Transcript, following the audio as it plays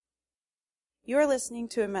You are listening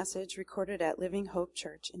to a message recorded at Living Hope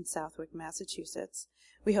Church in Southwick, Massachusetts.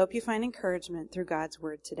 We hope you find encouragement through God's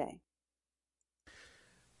Word today.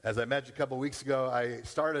 As I mentioned a couple weeks ago, I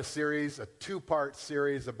started a series, a two-part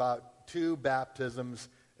series about two baptisms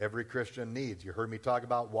every Christian needs. You heard me talk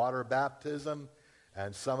about water baptism,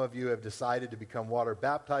 and some of you have decided to become water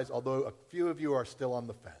baptized, although a few of you are still on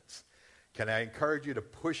the fence. Can I encourage you to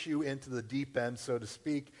push you into the deep end, so to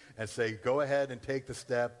speak, and say, go ahead and take the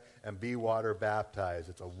step and be water baptized.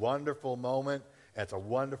 It's a wonderful moment, and it's a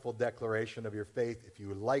wonderful declaration of your faith. If you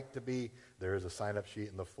would like to be, there is a sign-up sheet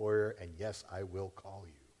in the foyer, and yes, I will call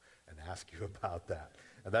you and ask you about that.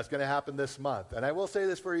 And that's going to happen this month. And I will say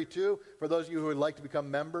this for you too, for those of you who would like to become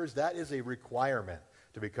members, that is a requirement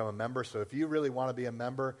to become a member. So if you really want to be a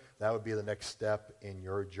member, that would be the next step in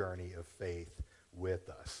your journey of faith with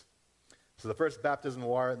us. So the first, baptism in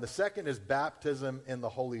water, and the second is baptism in the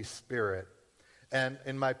Holy Spirit. And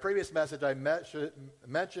in my previous message, I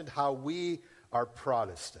mentioned how we are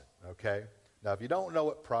Protestant, okay? Now, if you don't know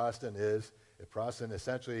what Protestant is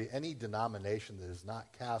essentially any denomination that is not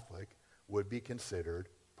Catholic would be considered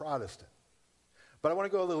Protestant. But I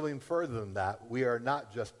want to go a little even further than that. We are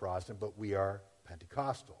not just Protestant, but we are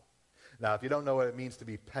Pentecostal. Now, if you don't know what it means to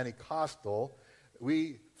be Pentecostal,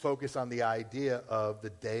 we focus on the idea of the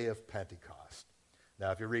day of Pentecost.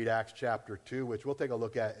 Now, if you read Acts chapter 2, which we'll take a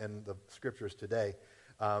look at in the scriptures today,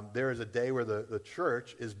 there is a day where the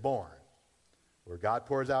church is born, where God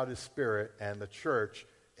pours out his Spirit, and the church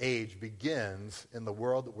age begins in the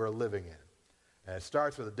world that we're living in. And it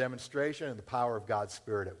starts with a demonstration and the power of God's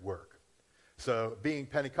Spirit at work. So being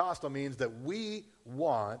Pentecostal means that we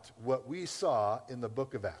want what we saw in the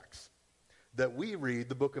book of Acts. That we read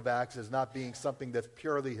the book of Acts as not being something that's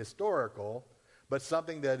purely historical, but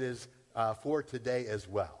something that is for today as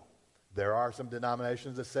well. There are some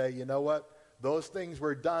denominations that say, you know what? Those things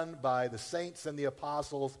were done by the saints and the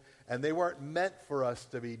apostles, and they weren't meant for us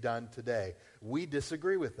to be done today. We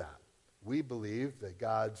disagree with that. We believe that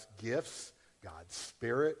God's gifts, God's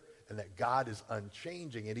Spirit, and that God is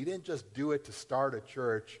unchanging. And he didn't just do it to start a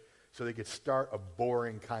church so they could start a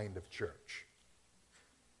boring kind of church.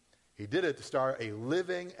 He did it to start a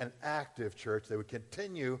living and active church that would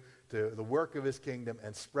continue to the work of his kingdom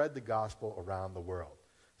and spread the gospel around the world.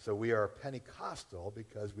 So we are Pentecostal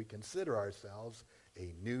because we consider ourselves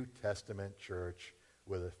a New Testament church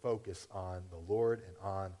with a focus on the Lord and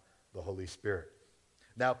on the Holy Spirit.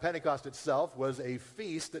 Now, Pentecost itself was a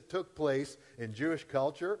feast that took place in Jewish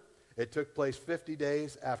culture. It took place 50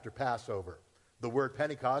 days after Passover. The word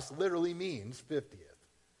Pentecost literally means 50th.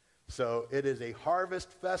 So it is a harvest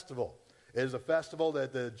festival. It is a festival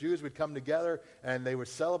that the Jews would come together and they would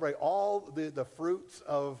celebrate all the fruits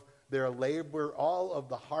of their labor, all of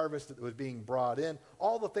the harvest that was being brought in,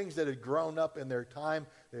 all the things that had grown up in their time.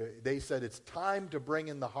 They said it's time to bring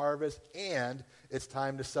in the harvest and it's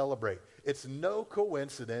time to celebrate. It's no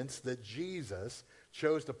coincidence that Jesus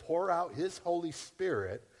chose to pour out his Holy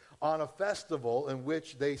Spirit on a festival in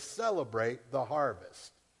which they celebrate the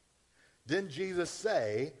harvest. Didn't Jesus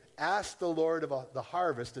say, ask the Lord of the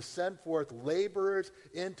harvest to send forth laborers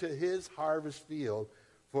into his harvest field,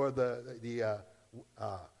 for the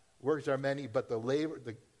works are many, but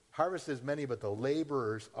the harvest is many, but the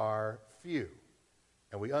laborers are few.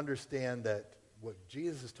 And we understand that what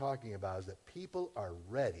Jesus is talking about is that people are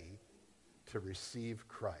ready to receive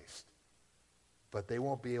Christ. But they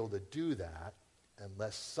won't be able to do that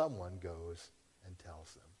unless someone goes and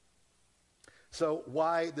tells them. So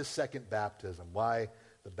why the second baptism? Why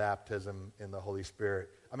the baptism in the Holy Spirit?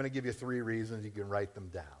 I'm going to give you 3 reasons. You can write them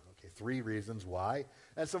down. 3 reasons why,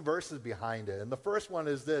 and some verses behind it. And the first one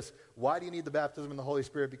is this: why do you need the baptism in the Holy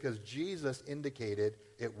Spirit? Because Jesus indicated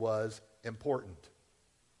it was important.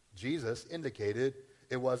 Jesus indicated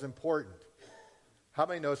it was important. How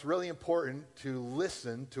many know it's really important to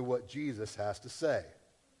listen to what Jesus has to say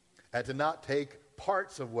and to not take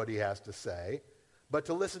parts of what he has to say, but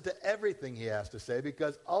to listen to everything he has to say,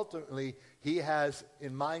 because ultimately he has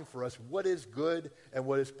in mind for us what is good and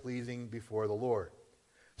what is pleasing before the Lord.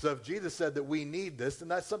 So if Jesus said that we need this, then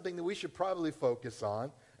that's something that we should probably focus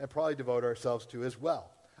on and probably devote ourselves to as well.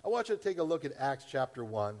 I want you to take a look at Acts chapter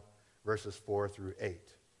 1, verses 4 through 8.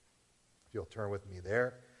 If you'll turn with me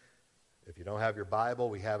there. If you don't have your Bible,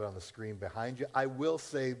 we have it on the screen behind you. I will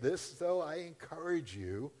say this, though. I encourage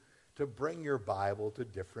you to bring your Bible to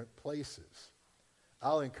different places.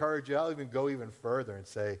 I'll encourage you. I'll even go even further and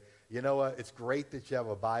say, you know what? It's great that you have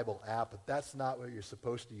a Bible app, but that's not what you're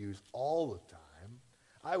supposed to use all the time.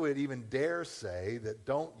 I would even dare say that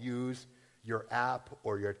don't use your app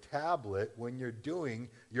or your tablet when you're doing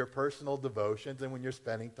your personal devotions and when you're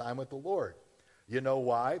spending time with the Lord. You know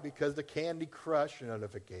why? Because the Candy Crush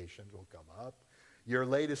notifications will come up. Your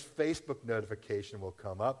latest Facebook notification will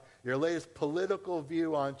come up. Your latest political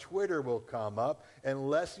view on Twitter will come up.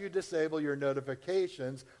 Unless you disable your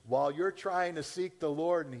notifications while you're trying to seek the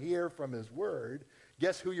Lord and hear from His Word,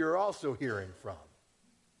 guess who you're also hearing from?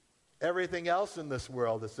 Everything else in this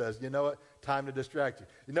world that says, you know what, time to distract you.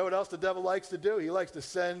 You know what else the devil likes to do? He likes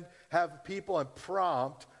to have people and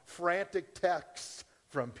prompt frantic texts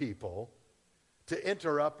from people to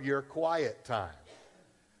interrupt your quiet time.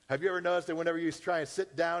 Have you ever noticed that whenever you try and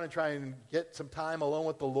sit down and try and get some time alone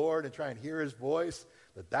with the Lord and try and hear His voice,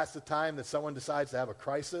 that's the time that someone decides to have a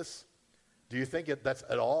crisis? Do you think that's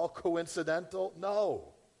at all coincidental? No.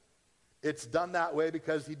 It's done that way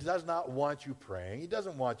because He does not want you praying. He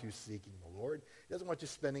doesn't want you seeking the Lord. He doesn't want you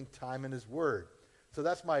spending time in His Word. So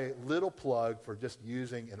that's my little plug for just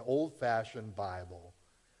using an old-fashioned Bible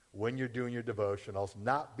when you're doing your devotionals,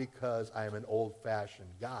 not because I'm an old-fashioned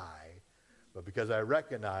guy, but because I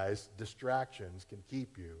recognize distractions can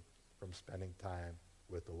keep you from spending time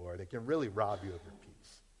with the Lord. It can really rob you of your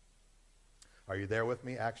peace. Are you there with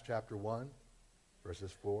me? Acts chapter 1,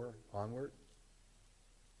 verses 4 onward.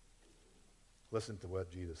 Listen to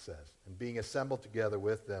what Jesus says. And being assembled together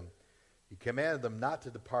with them, He commanded them not to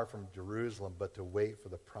depart from Jerusalem, but to wait for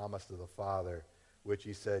the promise of the Father, which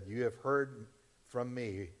He said, "You have heard from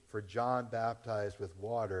me, for John baptized with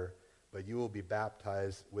water, but you will be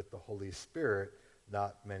baptized with the Holy Spirit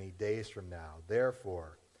not many days from now."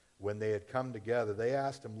 Therefore, when they had come together, they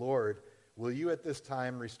asked Him, "Lord, will you at this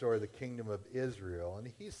time restore the kingdom of Israel?" And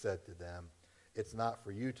He said to them, "It's not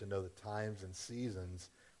for you to know the times and seasons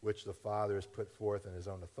which the Father has put forth in His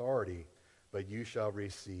own authority, but you shall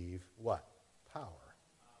receive" what? Power.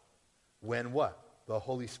 When what? The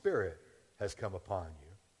Holy Spirit has come upon you.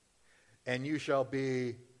 And you shall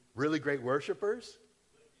be really great worshipers?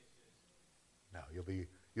 No,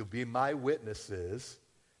 you'll be my witnesses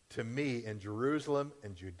to me in Jerusalem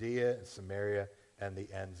and Judea and Samaria and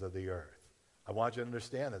the ends of the earth. I want you to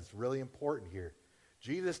understand that it's really important here.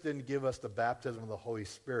 Jesus didn't give us the baptism of the Holy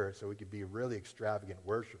Spirit so we could be really extravagant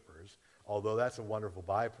worshipers, although that's a wonderful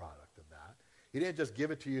byproduct of that. He didn't just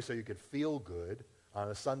give it to you so you could feel good on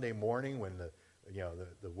a Sunday morning when the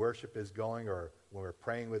worship is going or when we're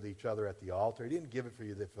praying with each other at the altar. He didn't give it for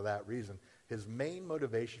you for that reason. His main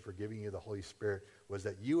motivation for giving you the Holy Spirit was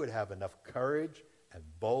that you would have enough courage and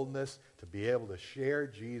boldness to be able to share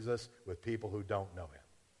Jesus with people who don't know Him.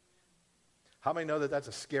 How many know that that's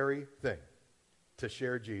a scary thing, to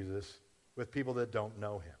share Jesus with people that don't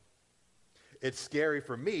know Him? It's scary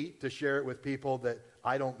for me to share it with people that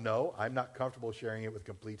I don't know. I'm not comfortable sharing it with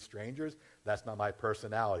complete strangers. That's not my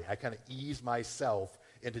personality. I kind of ease myself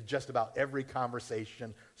into just about every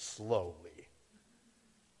conversation slowly.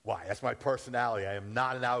 Why? That's my personality. I am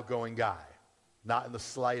not an outgoing guy, not in the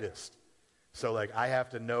slightest. So I have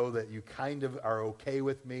to know that you kind of are okay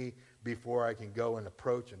with me before I can go and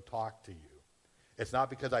approach and talk to you. It's not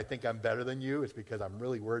because I think I'm better than you. It's because I'm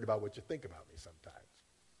really worried about what you think about me sometimes.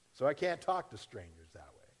 So I can't talk to strangers that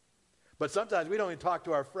way. But sometimes we don't even talk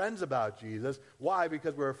to our friends about Jesus. Why?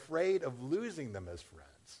 Because we're afraid of losing them as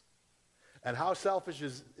friends. And how selfish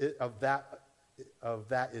of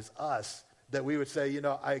that is us, that we would say,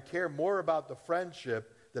 I care more about the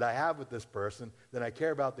friendship that I have with this person than I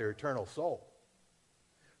care about their eternal soul.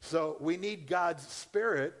 So we need God's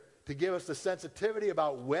Spirit to give us the sensitivity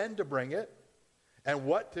about when to bring it and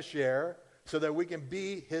what to share so that we can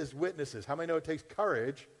be His witnesses. How many know it takes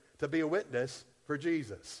courage to be a witness for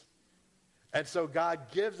Jesus? And so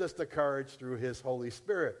God gives us the courage through His Holy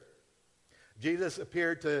Spirit. Jesus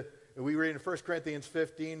appeared to, we read in 1 Corinthians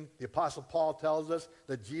 15, the Apostle Paul tells us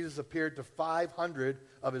that Jesus appeared to 500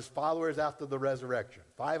 of His followers after the resurrection.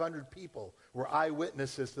 500 people were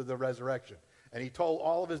eyewitnesses to the resurrection. And He told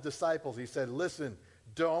all of His disciples, He said, listen,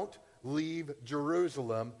 don't leave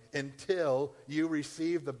Jerusalem until you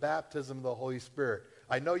receive the baptism of the Holy Spirit.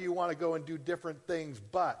 I know you want to go and do different things,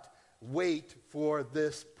 but wait for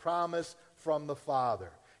this promise from the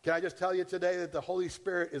Father. Can I just tell you today that the Holy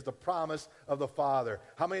Spirit is the promise of the Father?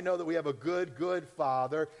 How many know that we have a good, good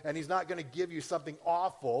Father, and He's not going to give you something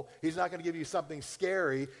awful. He's not going to give you something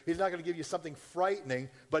scary. He's not going to give you something frightening,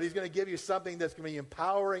 but He's going to give you something that's going to be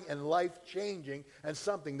empowering and life-changing and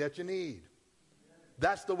something that you need.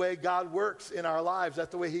 That's the way God works in our lives. That's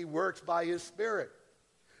the way He works by His Spirit.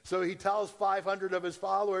 So He tells 500 of His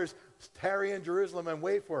followers, tarry in Jerusalem and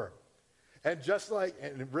wait for Him. And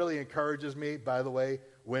and it really encourages me, by the way,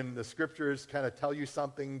 when the Scriptures kind of tell you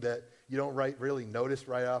something that you don't really notice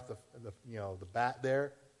right off the bat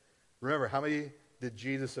there. Remember, how many did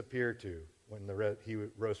Jesus appear to when He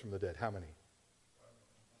rose from the dead? How many?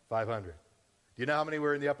 500. Do you know how many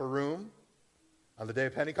were in the upper room on the day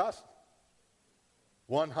of Pentecost?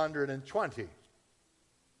 120.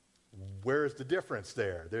 Where's the difference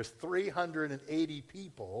there? There's 380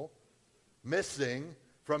 people missing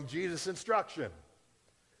from Jesus' instruction,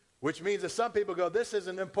 which means that some people go, this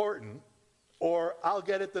isn't important, or I'll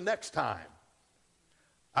get it the next time.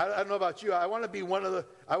 I don't know about you. I wanted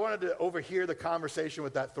to overhear the conversation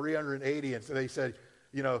with that 380, and so they said,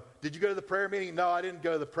 did you go to the prayer meeting? No, I didn't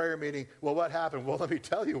go to the prayer meeting. Well, what happened? Well, let me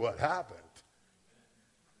tell you what happened.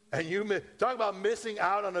 And talk about missing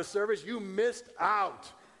out on a service. You missed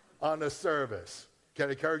out on a service. Can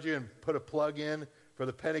I encourage you and put a plug in for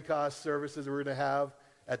the Pentecost services we're going to have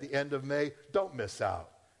at the end of May? Don't miss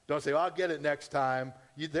out. Don't say, well, I'll get it next time.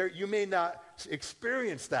 You may not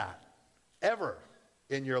experience that ever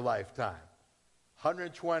in your lifetime.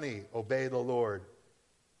 120 obey the Lord,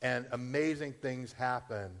 and amazing things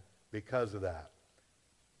happen because of that.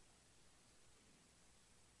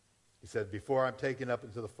 He said, before I'm taken up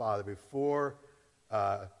into the Father, before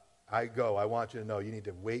I go, I want you to know you need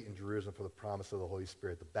to wait in Jerusalem for the promise of the Holy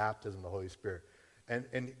Spirit, the baptism of the Holy Spirit.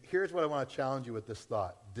 And here's what I want to challenge you with this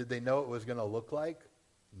thought. Did they know what it was going to look like?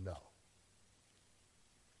 No.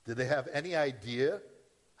 Did they have any idea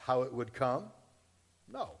how it would come?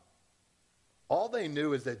 No. All they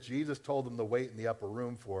knew is that Jesus told them to wait in the upper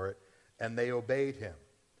room for it, and they obeyed him.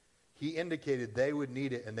 He indicated they would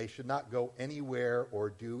need it, and they should not go anywhere or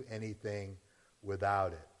do anything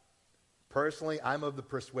without it. Personally, I'm of the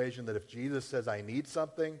persuasion that if Jesus says I need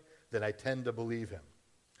something, then I tend to believe him.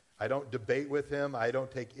 I don't debate with him. I don't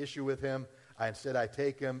take issue with him. Instead, I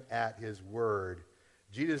take him at his word.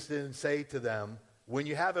 Jesus didn't say to them, when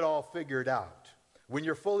you have it all figured out, when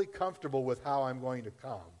you're fully comfortable with how I'm going to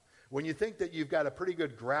come, when you think that you've got a pretty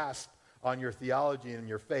good grasp on your theology and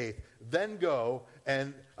your faith, then go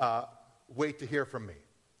and wait to hear from me.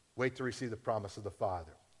 Wait to receive the promise of the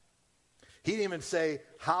Father. He didn't even say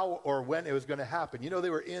how or when it was going to happen. They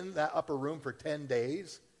were in that upper room for 10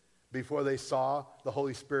 days before they saw the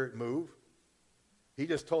Holy Spirit move. He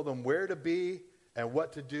just told them where to be and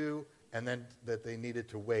what to do, and then that they needed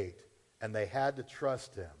to wait. And they had to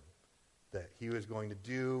trust him that he was going to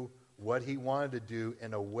do what he wanted to do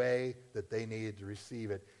in a way that they needed to receive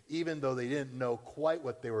it. Even though they didn't know quite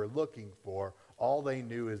what they were looking for, all they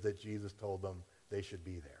knew is that Jesus told them they should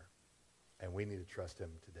be there. And we need to trust him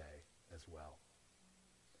today as well.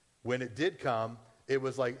 When it did come, it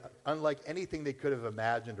was unlike anything they could have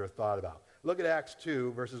imagined or thought about. Look at Acts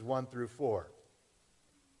 2, verses 1 through 4.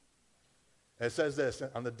 It says this,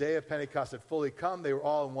 on the day of Pentecost had fully come, they were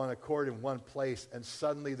all in one accord in one place, and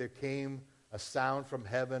suddenly there came a sound from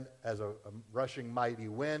heaven as a rushing mighty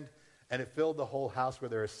wind, and it filled the whole house where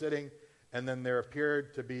they were sitting. And then there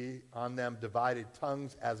appeared to be on them divided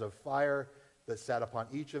tongues as of fire that sat upon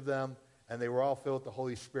each of them, and they were all filled with the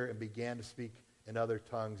Holy Spirit and began to speak in other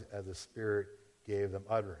tongues as the Spirit gave them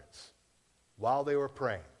utterance. While they were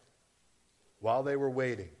praying, while they were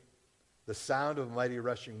waiting, the sound of a mighty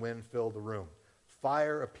rushing wind filled the room.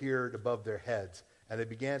 Fire appeared above their heads, and they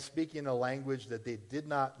began speaking in a language that they did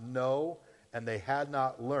not know and they had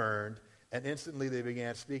not learned, and instantly they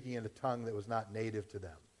began speaking in a tongue that was not native to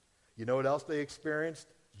them. You know what else they experienced?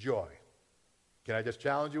 Joy. Can I just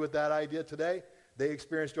challenge you with that idea today? They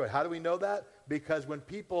experienced joy. How do we know that? Because when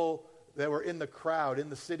people that were in the crowd, in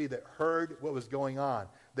the city, that heard what was going on,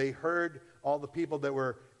 they heard all the people that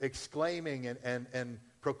were exclaiming and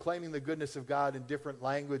proclaiming the goodness of God in different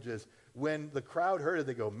languages. When the crowd heard it,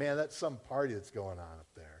 they go, man, that's some party that's going on up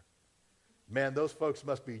there. Man, those folks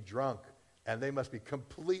must be drunk, and they must be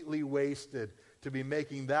completely wasted to be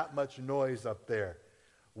making that much noise up there.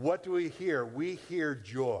 What do we hear? We hear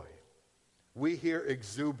joy. We hear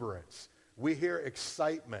exuberance. We hear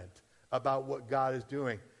excitement about what God is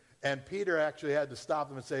doing. And Peter actually had to stop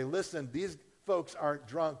them and say, listen, these folks aren't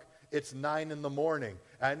drunk. It's 9 in the morning.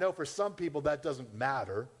 And I know for some people that doesn't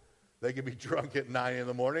matter. They can be drunk at 9 in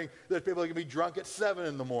the morning. There's people that can be drunk at 7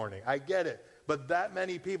 in the morning. I get it. But that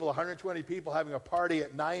many people, 120 people having a party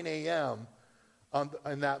at 9 a.m.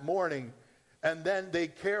 in that morning, and then they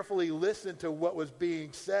carefully listened to what was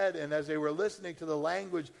being said, and as they were listening to the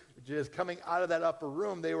language just coming out of that upper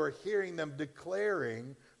room, they were hearing them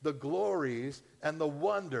declaring the glories and the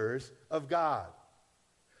wonders of God.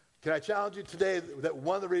 Can I challenge you today that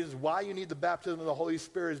one of the reasons why you need the baptism of the Holy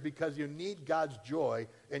Spirit is because you need God's joy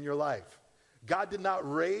in your life. God did not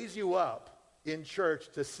raise you up in church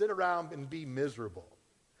to sit around and be miserable.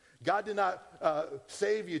 God did not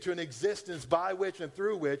save you to an existence by which and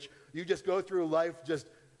through which you just go through life just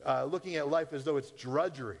looking at life as though it's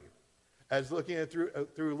drudgery, as looking at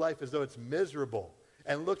through life as though it's miserable,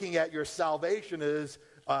 and looking at your salvation as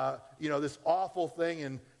this awful thing,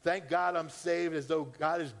 and thank God I'm saved, as though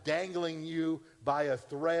God is dangling you by a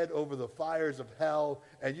thread over the fires of hell,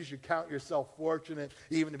 and you should count yourself fortunate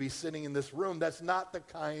even to be sitting in this room. That's not the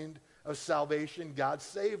kind of salvation God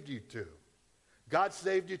saved you to. God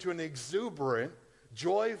saved you to an exuberant,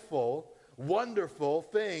 joyful, wonderful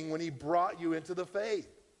thing when he brought you into the faith.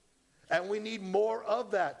 And we need more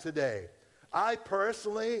of that today. I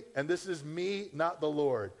personally, and this is me, not the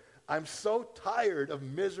Lord, I'm so tired of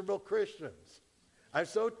miserable Christians. I'm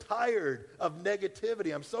so tired of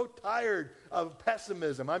negativity. I'm so tired of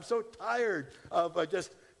pessimism. I'm so tired of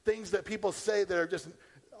just things that people say that are just,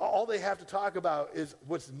 all they have to talk about is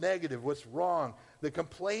what's negative, what's wrong. They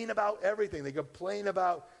complain about everything. They complain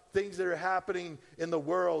about things that are happening in the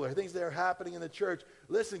world or things that are happening in the church.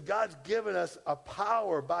 Listen, God's given us a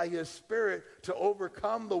power by his Spirit to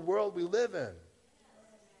overcome the world we live in.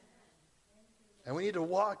 And we need to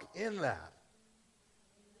walk in that.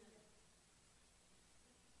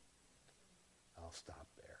 I'll stop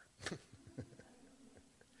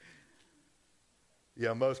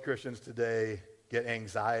there. Most Christians today get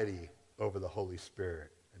anxiety over the Holy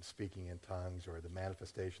Spirit and speaking in tongues or the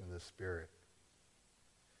manifestation of the Spirit.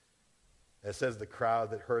 It says the crowd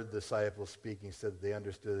that heard the disciples speaking said that they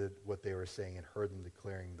understood what they were saying and heard them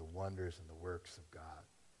declaring the wonders and the works of God.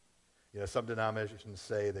 Some denominations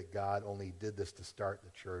say that God only did this to start the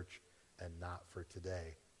church and not for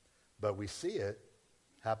today. But we see it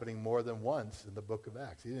happening more than once in the book of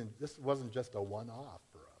Acts. This wasn't just a one-off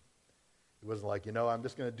for him. It wasn't like, I'm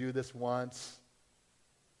just going to do this once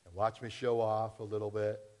and watch me show off a little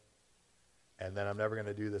bit, and then I'm never going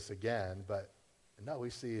to do this again. But no, we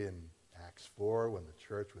see in Acts 4 when the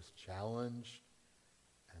church was challenged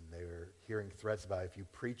and they were hearing threats about, if you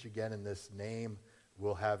preach again in this name,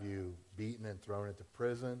 we'll have you beaten and thrown into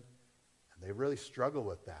prison. And they really struggle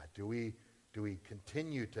with that. Do we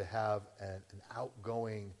continue to have an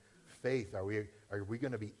outgoing faith? Are we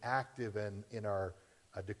going to be active in our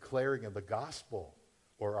declaring of the gospel?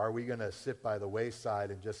 Or are we going to sit by the wayside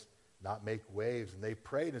and just not make waves? And they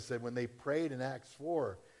prayed and said when they prayed in Acts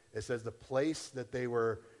 4, it says the place that they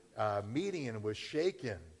were meeting in was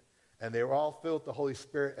shaken. And they were all filled with the Holy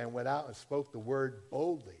Spirit and went out and spoke the word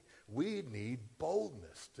boldly. We need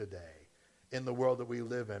boldness today in the world that we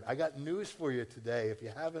live in. I got news for you today if you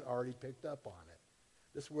haven't already picked up on it.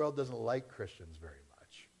 This world doesn't like Christians very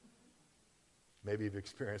much. Maybe you've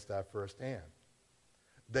experienced that firsthand.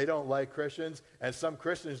 They don't like Christians, and some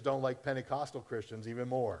Christians don't like Pentecostal Christians even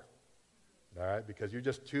more. All right? Because you're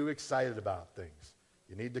just too excited about things.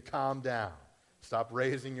 You need to calm down. Stop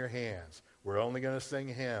raising your hands. We're only going to sing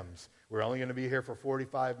hymns. We're only going to be here for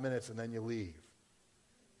 45 minutes, and then you leave.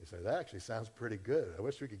 You say, that actually sounds pretty good. I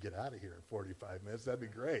wish we could get out of here in 45 minutes. That'd be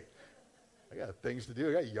great. I got things to do.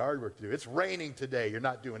 I got yard work to do. It's raining today. You're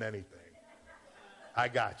not doing anything. I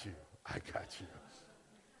got you.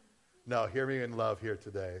 No, hear me in love here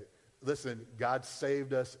today. Listen, God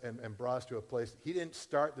saved us and brought us to a place. He didn't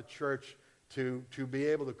start the church to be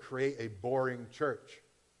able to create a boring church.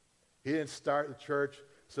 He didn't start the church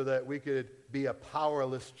so that we could be a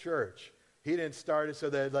powerless church. He didn't start it so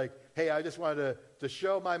that, like, hey, I just wanted to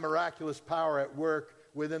show my miraculous power at work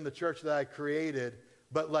within the church that I created,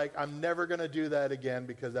 but, like, I'm never going to do that again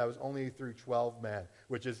because that was only through 12 men,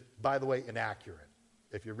 which is, by the way, inaccurate.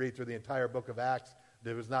 If you read through the entire book of Acts,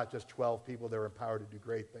 there was not just 12 people that were empowered to do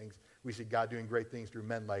great things. We see God doing great things through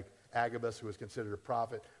men like Agabus, who was considered a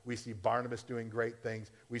prophet. We see Barnabas doing great things.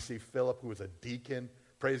 We see Philip, who was a deacon.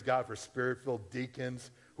 Praise God for spirit-filled deacons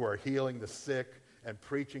who are healing the sick and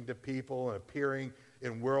preaching to people and appearing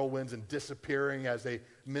in whirlwinds and disappearing as they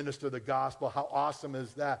minister the gospel. How awesome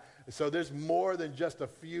is that? So there's more than just a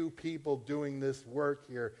few people doing this work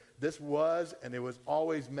here. This was, and it was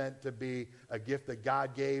always meant to be, a gift that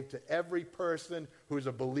God gave to every person who's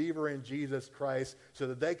a believer in Jesus Christ so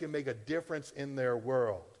that they can make a difference in their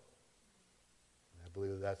world. And I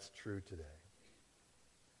believe that's true today.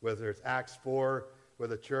 Whether it's Acts 4, where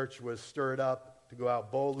the church was stirred up to go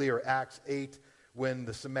out boldly, or Acts 8, when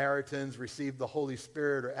the Samaritans received the Holy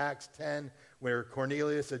Spirit, or Acts 10, where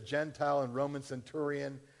Cornelius, a Gentile and Roman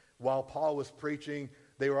centurion, while Paul was preaching,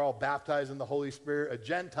 they were all baptized in the Holy Spirit. A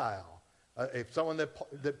Gentile, someone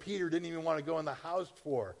that Peter didn't even want to go in the house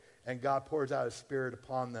for, and God pours out his Spirit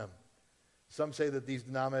upon them. Some say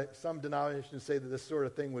that some denominations say that this sort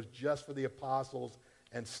of thing was just for the apostles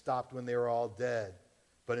and stopped when they were all dead.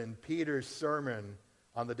 But in Peter's sermon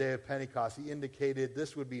on the day of Pentecost, he indicated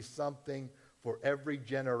this would be something for every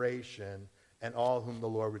generation and all whom the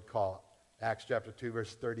Lord would call. Acts chapter 2,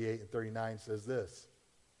 verse 38 and 39 says this.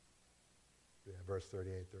 Yeah, verse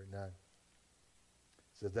 38 and 39. It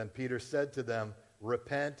says, then Peter said to them,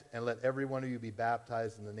 repent and let every one of you be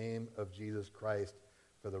baptized in the name of Jesus Christ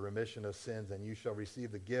for the remission of sins, and you shall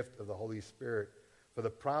receive the gift of the Holy Spirit. For the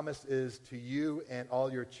promise is to you and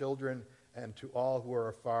all your children and to all who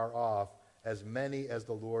are far off, as many as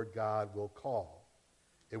the Lord God will call.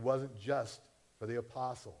 It wasn't just for the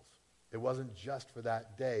apostles. It wasn't just for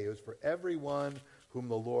that day. It was for everyone whom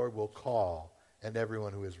the Lord will call and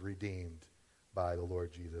everyone who is redeemed by the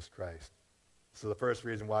Lord Jesus Christ. So the first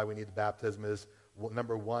reason why we need the baptism is,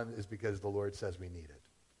 number one, is because the Lord says we need it.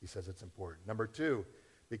 He says it's important. Number two,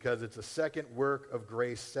 because it's a second work of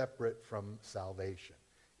grace separate from salvation.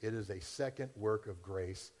 It is a second work of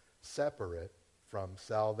grace separate from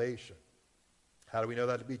salvation. How do we know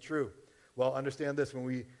that to be true? Well, understand this. When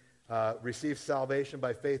we receive salvation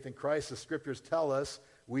by faith in Christ, the Scriptures tell us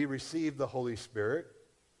we receive the Holy Spirit.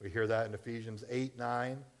 We hear that in Ephesians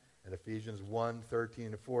 8:9 and Ephesians 1:13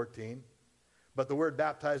 and 14. But the word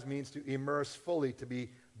baptize means to immerse fully. To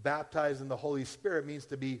be baptized in the Holy Spirit means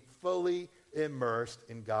to be fully immersed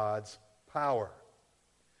in God's power.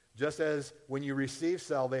 Just as when you receive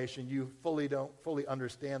salvation, you don't fully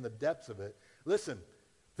understand the depths of it. Listen,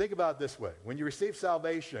 think about it this way. When you receive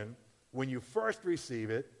salvation, when you first receive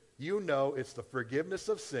it, you know it's the forgiveness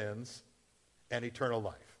of sins and eternal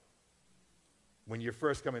life. When you're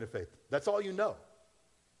first coming to faith. That's all you know.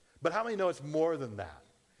 But how many know it's more than that?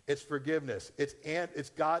 It's forgiveness. It's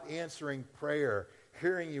God answering prayer,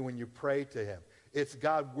 hearing you when you pray to him. It's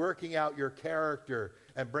God working out your character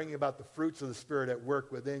and bringing about the fruits of the Spirit at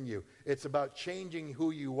work within you. It's about changing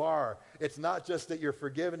who you are. It's not just that you're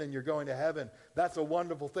forgiven and you're going to heaven. That's a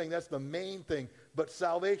wonderful thing. That's the main thing. But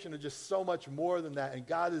salvation is just so much more than that. And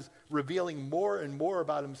God is revealing more and more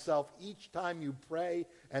about himself each time you pray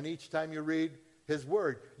and each time you read his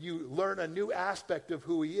word. You learn a new aspect of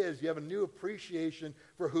who he is. You have a new appreciation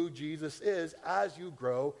for who Jesus is as you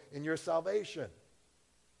grow in your salvation.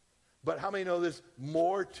 But how many know there's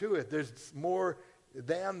more to it? There's more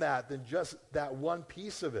than that, than just that one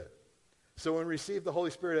piece of it. So when we receive the Holy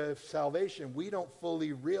Spirit of salvation, we don't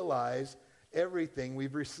fully realize everything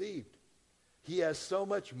we've received. He has so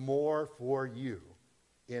much more for you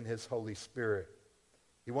in his Holy Spirit.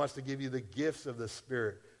 He wants to give you the gifts of the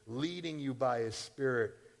Spirit, leading you by his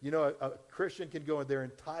Spirit. You know, a Christian can go in their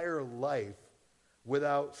entire life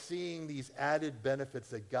without seeing these added benefits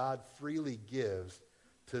that God freely gives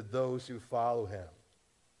to those who follow him.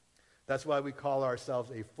 That's why we call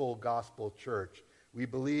ourselves a full gospel church. We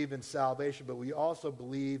believe in salvation, but we also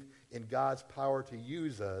believe in God's power to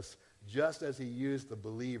use us, just as he used the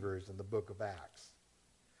believers in the book of Acts.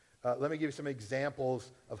 Let me give you some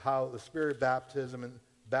examples of how the Spirit baptism in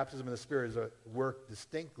the Spirit is work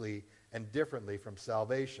distinctly and differently from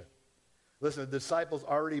salvation. Listen, the disciples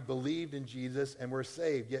already believed in Jesus and were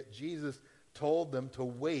saved, yet Jesus told them to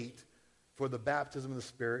wait for the baptism of the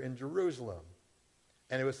Spirit in Jerusalem.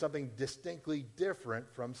 And it was something distinctly different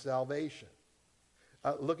from salvation.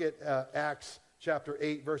 Look at Acts chapter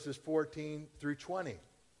 8, verses 14 through 20.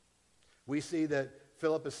 We see that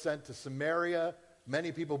Philip is sent to Samaria.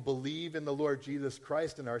 Many people believe in the Lord Jesus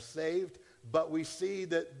Christ and are saved. But we see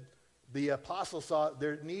that the apostles saw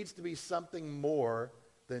there needs to be something more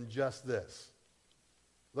than just this.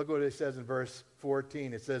 Look what it says in verse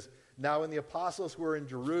 14. It says, "Now when the apostles who were in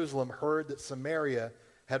Jerusalem heard that Samaria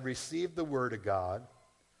had received the word of God,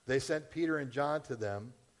 they sent Peter and John to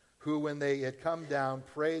them, who when they had come down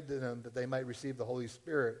prayed to them that they might receive the Holy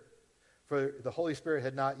Spirit. For the Holy Spirit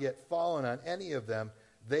had not yet fallen on any of them.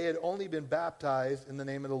 They had only been baptized in the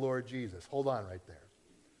name of the Lord Jesus." Hold on right there.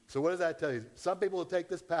 So what does that tell you? Some people will take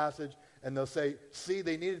this passage and they'll say, see,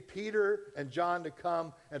 they needed Peter and John to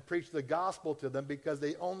come and preach the gospel to them because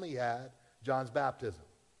they only had John's baptism.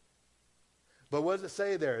 But what does it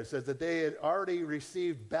say there? It says that they had already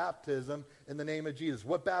received baptism in the name of Jesus.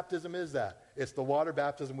 What baptism is that? It's the water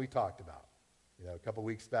baptism we talked about, a couple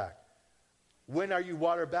weeks back. When are you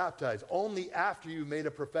water baptized? Only after you made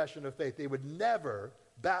a profession of faith. They would never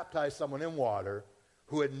baptize someone in water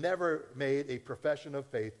who had never made a profession of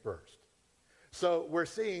faith first. So we're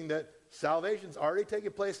seeing that salvation's already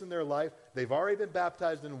taken place in their life. They've already been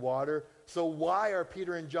baptized in water. So why are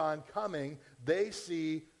Peter and John coming? They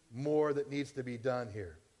see more that needs to be done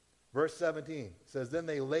here. Verse 17 says, "Then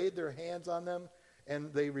they laid their hands on them,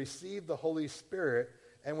 and they received the Holy Spirit.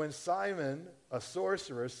 And when Simon, a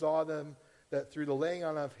sorcerer, saw them that through the laying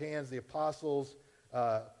on of hands, the apostles'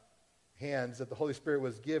 hands, that the Holy Spirit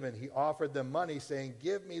was given, he offered them money, saying,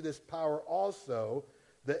 'Give me this power also,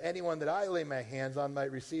 that anyone that I lay my hands on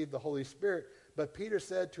might receive the Holy Spirit.' But Peter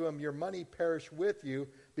said to him, 'Your money perish with you,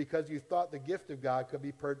 because you thought the gift of God could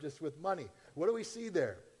be purchased with money.'" What do we see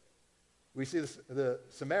there? We see the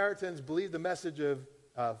Samaritans believe the message of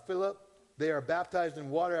Philip. They are baptized in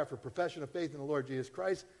water after profession of faith in the Lord Jesus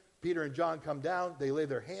Christ. Peter and John come down. They lay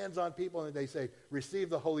their hands on people and they say, receive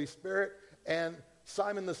the Holy Spirit. And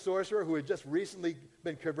Simon the sorcerer, who had just recently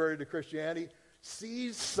been converted to Christianity,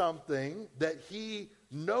 sees something that he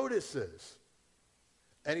notices.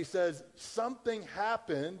 And he says, something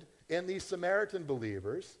happened in these Samaritan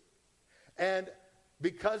believers. And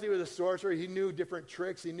because he was a sorcerer, he knew different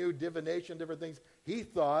tricks, he knew divination, different things. He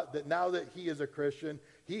thought that now that he is a Christian,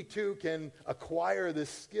 he too can acquire this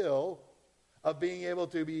skill of being able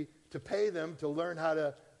to pay them to learn how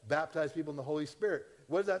to baptize people in the Holy Spirit.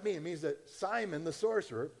 What does that mean? It means that Simon the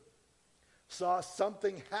sorcerer saw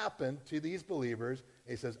something happen to these believers,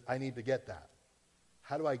 and he says, I need to get that.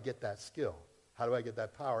 How do I get that skill? How do I get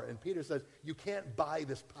that power? And Peter says, you can't buy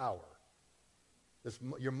this power.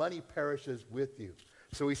 Your money perishes with you.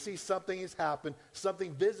 So we see something has happened,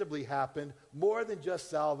 something visibly happened, more than just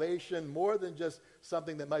salvation, more than just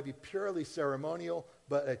something that might be purely ceremonial,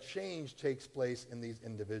 but a change takes place in these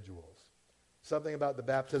individuals. Something about the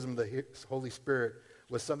baptism of the Holy Spirit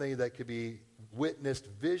was something that could be witnessed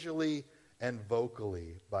visually and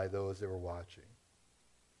vocally by those that were watching.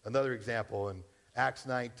 Another example in Acts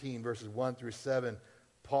 19, verses 1 through 7,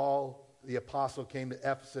 Paul, the apostle, came to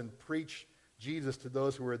Ephesus and preached Jesus to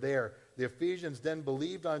those who were there. The Ephesians then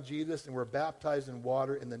believed on Jesus and were baptized in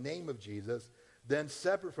water in the name of Jesus. Then,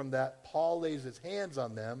 separate from that, Paul lays his hands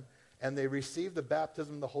on them, and they received the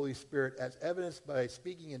baptism of the Holy Spirit as evidenced by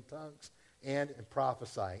speaking in tongues and in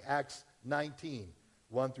prophesying. Acts 19,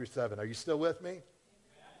 1 through 7. Are you still with me?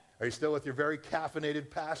 Are you still with your very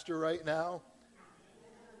caffeinated pastor right now?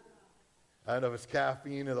 I don't know if it's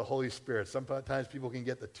caffeine or the Holy Spirit. Sometimes people can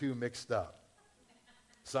get the two mixed up.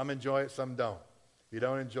 Some enjoy it, some don't. If you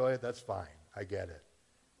don't enjoy it, that's fine. I get it.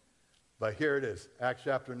 But here it is, Acts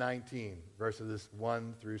chapter 19, verses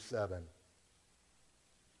 1 through 7.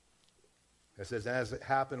 It says, as it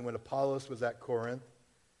happened when Apollos was at Corinth,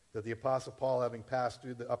 that the apostle Paul, having passed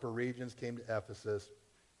through the upper regions, came to Ephesus.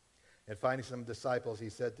 And finding some disciples, he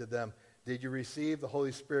said to them, did you receive the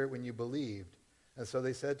Holy Spirit when you believed? And so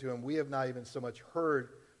they said to him, we have not even so much heard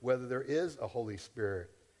whether there is a Holy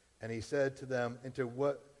Spirit. And he said to them, into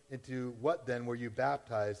what then were you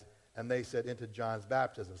baptized? And they said, into John's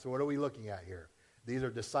baptism. So what are we looking at here? These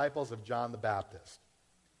are disciples of John the Baptist.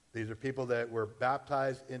 These are people that were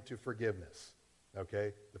baptized into forgiveness,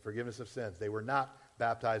 okay? The forgiveness of sins. They were not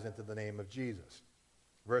baptized into the name of Jesus.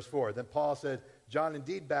 Verse 4, then Paul said, John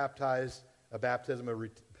indeed baptized a baptism of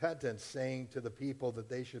repentance, saying to the people that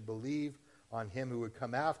they should believe on him who would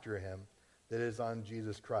come after him, that is, on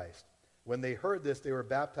Jesus Christ. When they heard this, they were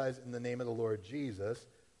baptized in the name of the Lord Jesus.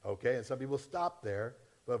 Okay, and some people stop there.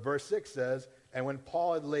 But verse 6 says, and when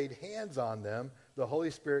Paul had laid hands on them, the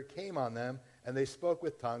Holy Spirit came on them, and they spoke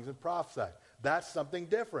with tongues and prophesied. That's something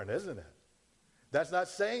different, isn't it? That's not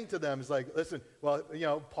saying to them, it's like, listen, well,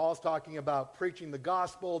 Paul's talking about preaching the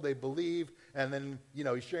gospel, they believe, and then,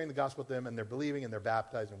 he's sharing the gospel with them, and they're believing, and they're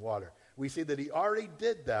baptized in water. We see that he already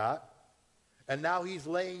did that, and now he's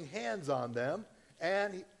laying hands on them,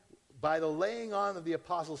 and by the laying on of the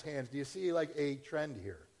apostles' hands, do you see like a trend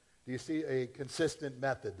here? Do you see a consistent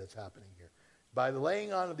method that's happening here? By the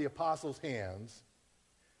laying on of the apostles' hands,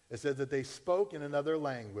 it says that they spoke in another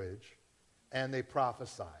language and they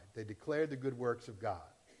prophesied. They declared the good works of God.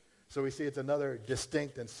 So we see it's another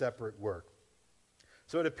distinct and separate work.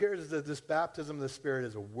 So it appears that this baptism of the Spirit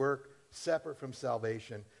is a work separate from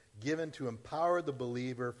salvation, given to empower the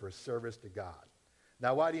believer for service to God.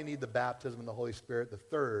 Now, why do you need the baptism of the Holy Spirit? The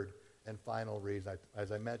third and final reason,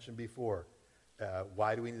 as I mentioned before,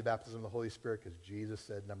 why do we need the baptism of the Holy Spirit? Because Jesus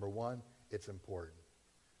said, number one, it's important.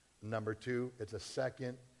 Number two, it's a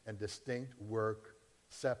second and distinct work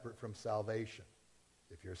separate from salvation.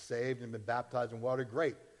 If you're saved and been baptized in water,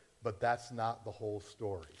 great, but that's not the whole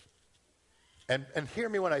story. And hear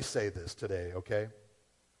me when I say this today, okay?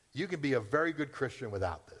 You can be a very good Christian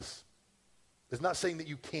without this. It's not saying that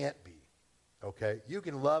you can't be, okay? You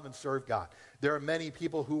can love and serve God. There are many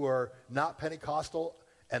people who are not Pentecostal,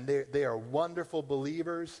 and they are wonderful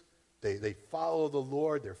believers. They follow the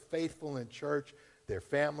Lord. They're faithful in church. Their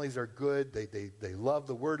families are good. They love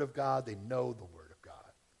the Word of God. They know the Word of God.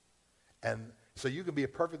 And so you can be a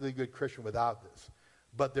perfectly good Christian without this.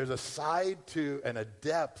 But there's a side to and a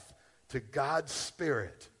depth to God's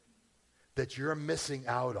Spirit that you're missing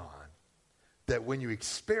out on, that when you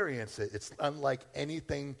experience it, it's unlike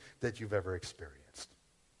anything that you've ever experienced.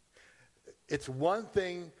 It's one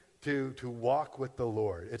thing to walk with the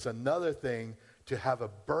Lord. It's another thing to have a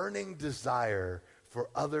burning desire for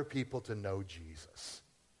other people to know Jesus.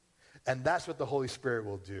 And that's what the Holy Spirit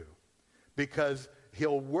will do. because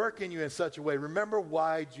he'll work in you in such a way. Remember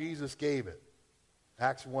why Jesus gave it.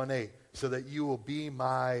 Acts 1:8, so that you will be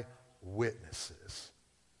my witnesses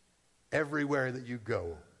everywhere that you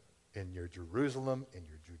go, in your Jerusalem, in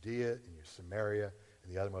your Judea, in your Samaria,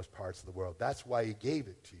 in the othermost parts of the world. That's why he gave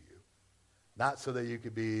it to you. Not so that you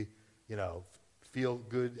could be, feel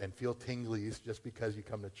good and feel tinglies just because you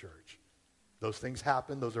come to church. Those things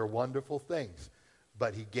happen. Those are wonderful things.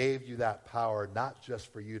 But he gave you that power not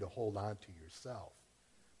just for you to hold on to yourself,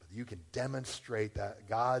 but you can demonstrate that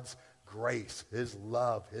God's grace, his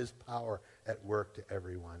love, his power at work to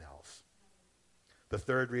everyone else. The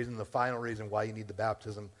third reason, the final reason why you need the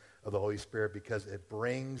baptism of the Holy Spirit, because it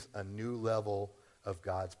brings a new level of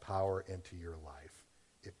God's power into your life.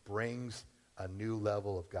 It brings a new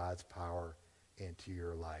level of God's power into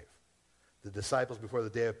your life. The disciples before the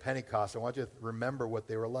day of Pentecost, I want you to remember what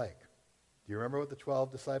they were like. Do you remember what the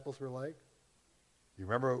 12 disciples were like? Do you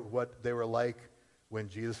remember what they were like when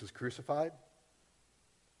Jesus was crucified?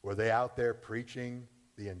 Were they out there preaching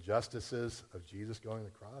the injustices of Jesus going to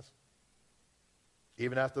the cross?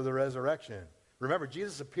 Even after the resurrection. Remember,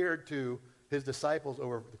 Jesus appeared to his disciples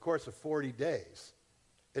over the course of 40 days.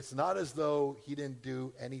 It's not as though he didn't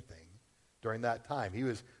do anything during that time. He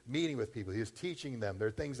was meeting with people. He was teaching them. There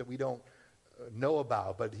are things that we don't know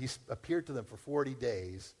about, but he appeared to them for 40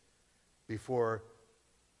 days before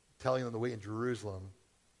telling them to wait in Jerusalem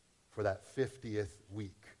for that 50th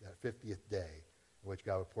week, that 50th day in which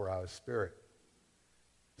God would pour out his Spirit.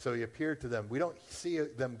 So he appeared to them. We don't see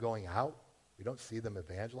them going out. We don't see them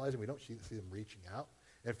evangelizing. We don't see them reaching out.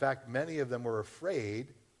 In fact, many of them were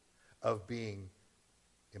afraid of being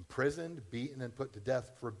imprisoned, beaten, and put to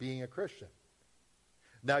death for being a Christian.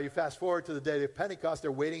 Now you fast forward to the day of Pentecost.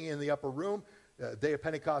 They're waiting in the upper room. Day of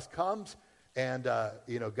Pentecost comes, and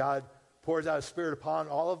God pours out his Spirit upon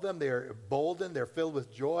all of them. They're emboldened. They're filled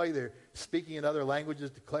with joy. They're speaking in other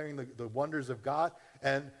languages, declaring the wonders of God.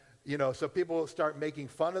 And, so people start making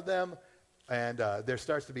fun of them. And there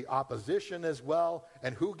starts to be opposition as well.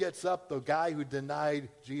 And who gets up? The guy who denied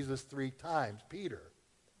Jesus 3 times, Peter.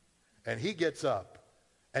 And he gets up,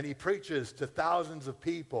 and he preaches to thousands of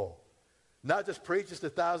people. Not just preaches to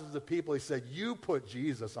thousands of people. He said, you put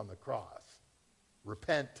Jesus on the cross.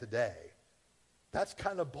 Repent today. That's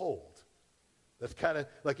kind of bold. That's kind of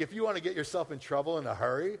like if you want to get yourself in trouble in a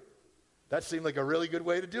hurry, that seemed like a really good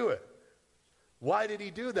way to do it. Why did he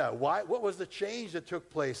do that? What was the change that took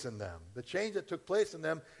place in them? The change that took place in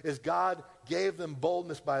them is God gave them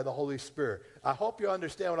boldness by the Holy Spirit. I hope you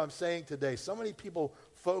understand what I'm saying today. So many people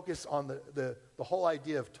focus on the whole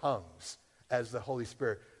idea of tongues as the Holy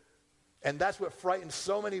Spirit. And that's what frightens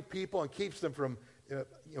so many people and keeps them from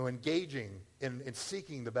engaging in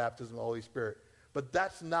seeking the baptism of the Holy Spirit. But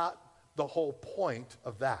that's not the whole point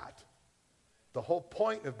of that. The whole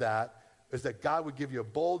point of that is that God would give you a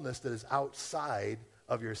boldness that is outside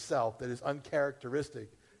of yourself, that is uncharacteristic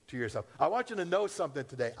to yourself. I want you to know something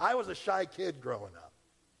today. I was a shy kid growing up.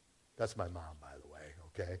 That's my mom, by the way,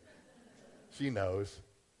 okay? She knows.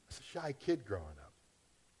 I was a shy kid growing up.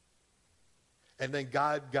 And then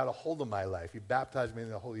God got a hold of my life. He baptized me in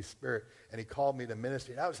the Holy Spirit, and he called me to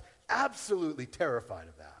ministry. And I was absolutely terrified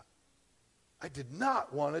of that. I did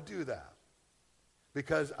not want to do that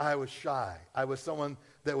because I was shy. I was someone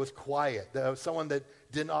that was quiet. I was someone that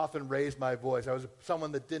didn't often raise my voice. I was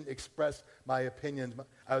someone that didn't express my opinions.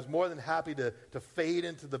 I was more than happy to fade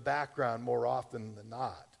into the background more often than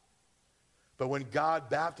not. But when God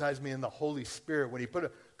baptized me in the Holy Spirit, when he put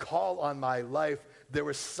a call on my life, there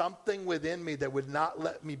was something within me that would not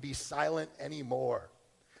let me be silent anymore.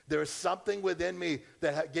 There was something within me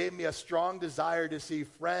that gave me a strong desire to see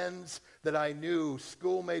friends that I knew,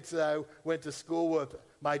 schoolmates that I went to school with.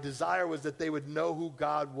 My desire was that they would know who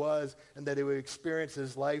God was and that they would experience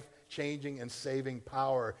his life-changing and saving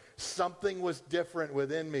power. Something was different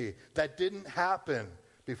within me that didn't happen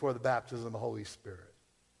before the baptism of the Holy Spirit.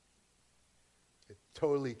 It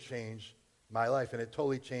totally changed my life, and it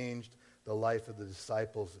totally changed the life of the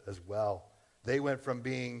disciples as well. They went from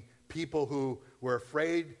being people who were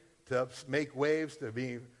afraid to make waves,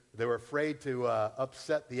 they were afraid to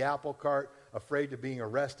upset the apple cart, afraid of being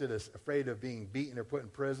arrested, afraid of being beaten or put in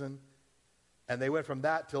prison. And they went from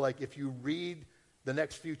that to, like, if you read the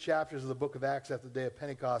next few chapters of the book of Acts after the day of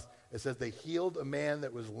Pentecost, it says they healed a man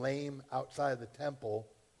that was lame outside of the temple.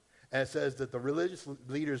 And it says that the religious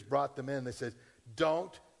leaders brought them in. They said,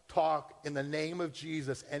 don't talk in the name of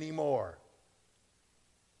Jesus anymore.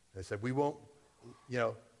 They said, we won't,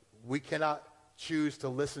 we cannot choose to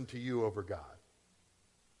listen to you over God.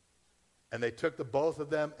 And they took the both of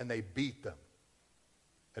them and they beat them.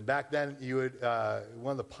 And back then,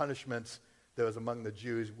 one of the punishments that was among the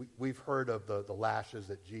Jews, we've heard of the lashes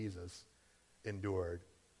that Jesus endured.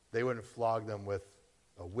 They wouldn't flog them with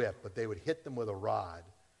a whip, but they would hit them with a rod,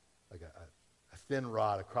 like a thin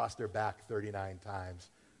rod across their back 39 times.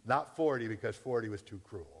 Not 40, because 40 was too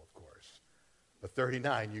cruel, of course. But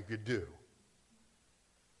 39 you could do.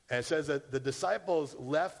 And it says that the disciples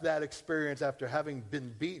left that experience after having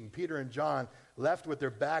been beaten. Peter and John left with their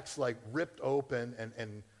backs like ripped open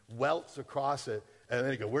and welts across it. And then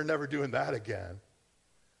they go, we're never doing that again.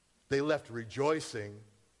 They left rejoicing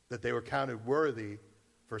that they were counted worthy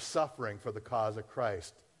for suffering for the cause of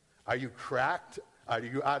Christ. Are you cracked? Are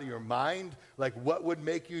you out of your mind? Like, what would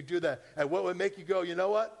make you do that? And what would make you go, you know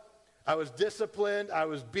what? I was disciplined, I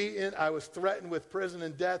was beaten, I was threatened with prison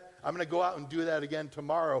and death. I'm going to go out and do that again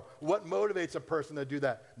tomorrow. What motivates a person to do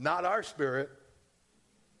that? Not our spirit,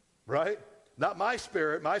 right? Not my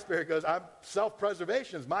spirit. My spirit goes,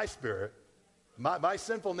 self-preservation is my spirit. My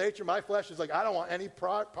sinful nature, my flesh is like, I don't want any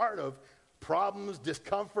part of problems,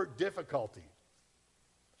 discomfort, difficulty.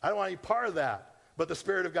 I don't want any part of that. But the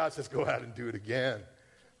Spirit of God says, go out and do it again.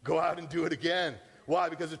 Go out and do it again. Why?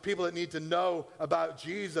 Because there's people that need to know about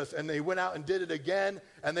Jesus, and they went out and did it again,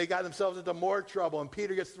 and they got themselves into more trouble. And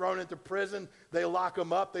Peter gets thrown into prison. They lock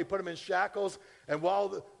him up. They put him in shackles. And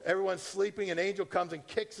while everyone's sleeping, an angel comes and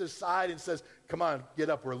kicks his side and says, come on, get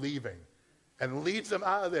up, we're leaving. And leads them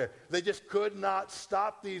out of there. They just could not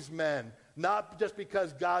stop these men. Not just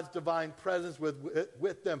because God's divine presence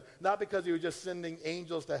with them. Not because he was just sending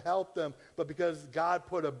angels to help them. But because God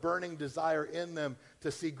put a burning desire in them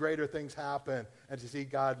to see greater things happen. And to see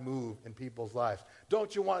God move in people's lives.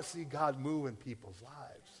 Don't you want to see God move in people's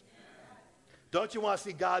lives? Don't you want to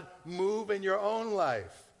see God move in your own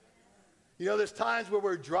life? You know, there's times where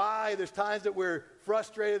we're dry. There's times that we're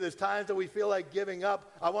frustrated. There's times that we feel like giving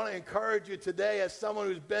up. I want to encourage you today, as someone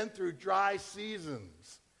who's been through dry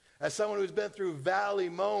seasons, as someone who's been through valley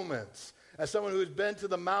moments, as someone who's been to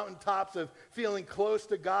the mountaintops of feeling close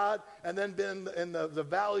to God and then been in the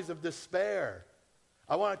valleys of despair.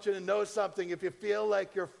 I want you to know something. If you feel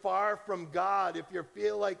like you're far from God, if you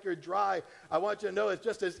feel like you're dry, I want you to know it's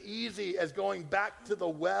just as easy as going back to the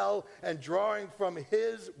well and drawing from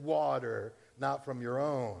his water, not from your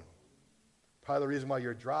own. Part of the reason why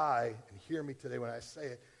you're dry, and hear me today when I say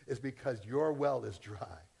it, is because your well is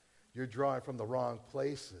dry. You're drawing from the wrong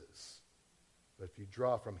places. But if you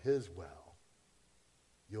draw from his well,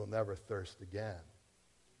 you'll never thirst again.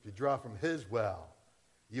 If you draw from his well,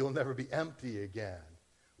 you'll never be empty again.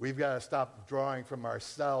 We've got to stop drawing from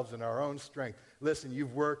ourselves and our own strength. Listen,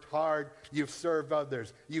 you've worked hard. You've served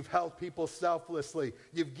others. You've helped people selflessly.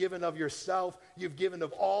 You've given of yourself. You've given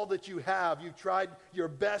of all that you have. You've tried your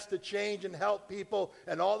best to change and help people,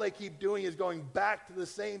 and all they keep doing is going back to the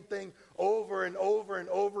same thing over and over and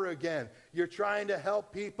over again. You're trying to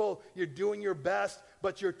help people. You're doing your best,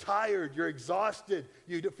 but you're tired. You're exhausted.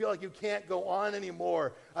 You feel like you can't go on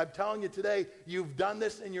anymore. I'm telling you today, you've done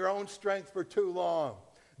this in your own strength for too long.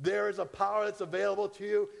 There is a power that's available to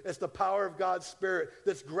you. It's the power of God's Spirit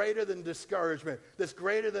that's greater than discouragement, that's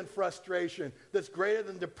greater than frustration, that's greater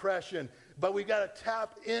than depression. But we've got to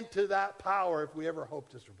tap into that power if we ever hope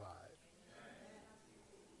to survive.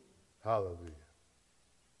 Hallelujah.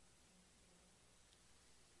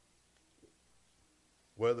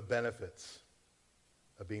 What are the benefits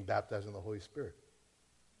of being baptized in the Holy Spirit?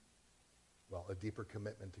 Well, a deeper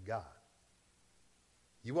commitment to God.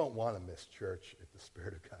 You won't want to miss church if the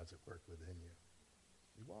Spirit of God's at work within you.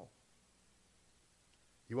 You won't.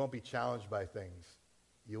 You won't be challenged by things.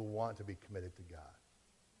 You'll want to be committed to God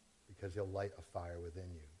because he'll light a fire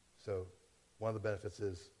within you. So one of the benefits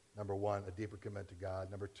is, number one, a deeper commitment to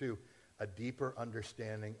God. Number two, a deeper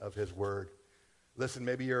understanding of his word. Listen,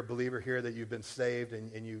 maybe you're a believer here that you've been saved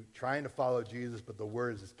and you're trying to follow Jesus, but the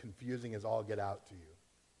word is as confusing as all get out to you.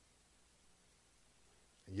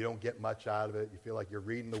 You don't get much out of it. You feel like you're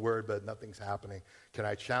reading the word, but nothing's happening. Can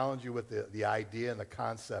I challenge you with the idea and the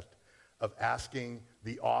concept of asking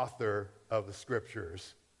the author of the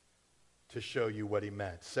scriptures to show you what he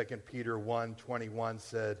meant? 2 Peter 1:21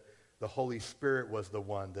 said, the Holy Spirit was the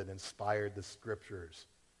one that inspired the scriptures.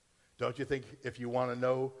 Don't you think if you want to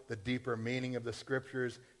know the deeper meaning of the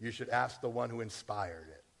scriptures, you should ask the one who inspired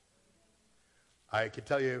it? I can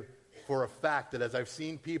tell you for a fact that as I've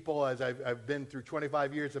seen people, as I've been through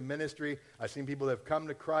 25 years of ministry, I've seen people that have come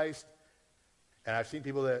to Christ, and I've seen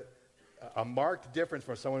people that a marked difference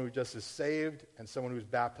from someone who just is saved and someone who's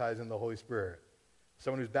baptized in the Holy Spirit.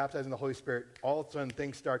 Someone who's baptized in the Holy Spirit, all of a sudden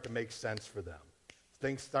things start to make sense for them.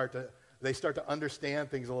 They start to understand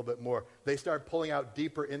things a little bit more. They start pulling out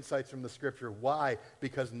deeper insights from the Scripture. Why?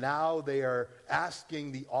 Because now they are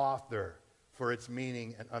asking the author, for its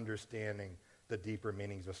meaning and understanding the deeper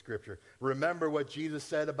meanings of Scripture. Remember what Jesus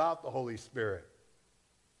said about the Holy Spirit.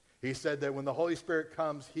 He said that when the Holy Spirit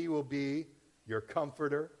comes, he will be your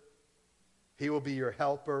comforter, he will be your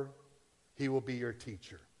helper, he will be your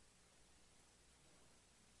teacher.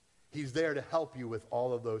 He's there to help you with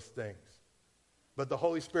all of those things. But the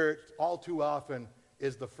Holy Spirit, all too often,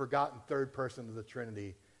 is the forgotten third person of the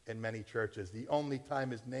Trinity in many churches. The only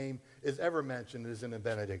time his name is ever mentioned is in a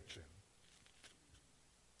benediction.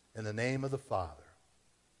 In the name of the Father,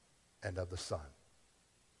 and of the Son,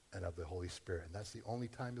 and of the Holy Spirit. And that's the only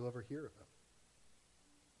time you'll ever hear of him.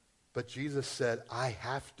 But Jesus said, I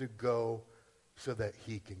have to go so that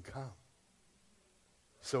he can come.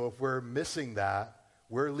 So if we're missing that,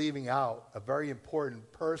 we're leaving out a very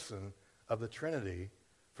important person of the Trinity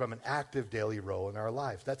from an active daily role in our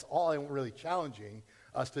lives. That's all I'm really challenging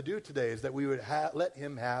us to do today, is that we would let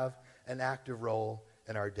him have an active role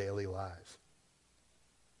in our daily lives.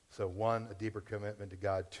 So 1, a deeper commitment to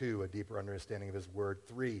God. 2, a deeper understanding of his word.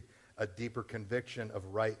 3, a deeper conviction of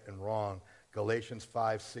right and wrong. Galatians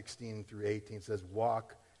 5:16 through 18 says,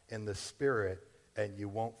 walk in the Spirit and you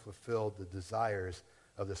won't fulfill the desires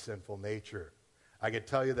of the sinful nature. I can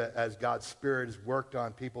tell you that as God's Spirit has worked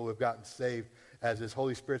on people who have gotten saved, as his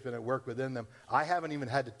Holy Spirit's been at work within them, I haven't even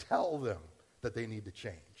had to tell them that they need to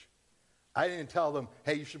change. I didn't tell them,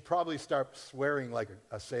 hey, you should probably start swearing like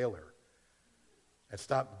a sailor and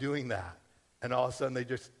stop doing that. And all of a sudden, they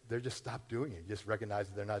just stop doing it. You just recognize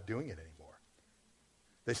that they're not doing it anymore.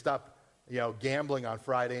 They stop, gambling on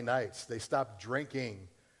Friday nights. They stop drinking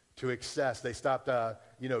to excess. They stopped,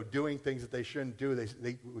 doing things that they shouldn't do.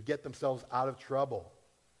 They would get themselves out of trouble.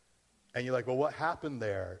 And you're like, well, what happened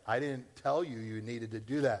there? I didn't tell you you needed to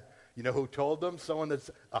do that. You know who told them? Someone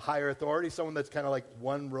that's a higher authority, someone that's kind of like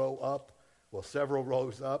one row up, well, several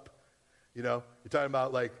rows up. You're talking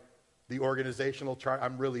about like the organizational chart.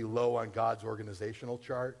 I'm really low on God's organizational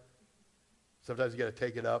chart. Sometimes you got to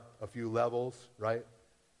take it up a few levels, right?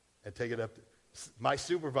 And take it up. My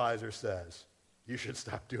supervisor says, you should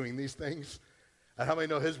stop doing these things. And how many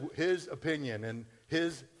know his opinion and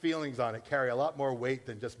his feelings on it carry a lot more weight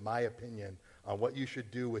than just my opinion on what you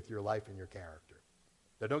should do with your life and your character.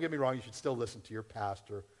 Now, don't get me wrong, you should still listen to your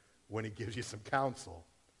pastor when he gives you some counsel.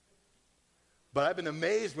 But I've been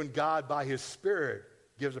amazed when God, by his Spirit,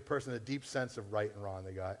 gives a person a deep sense of right and wrong.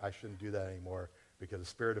 They go, I shouldn't do that anymore because the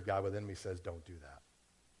Spirit of God within me says, don't do that.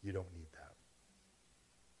 You don't need that.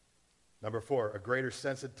 Number 4, a greater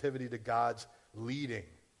sensitivity to God's leading.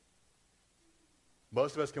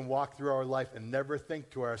 Most of us can walk through our life and never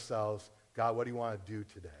think to ourselves, God, what do you want to do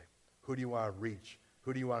today? Who do you want to reach?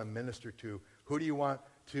 Who do you want to minister to? Who do you want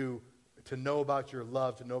to know about your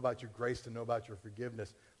love, to know about your grace, to know about your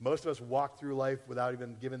forgiveness? Most of us walk through life without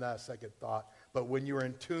even giving that a second thought. But when you're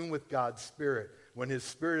in tune with God's Spirit, when his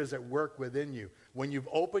Spirit is at work within you, when you've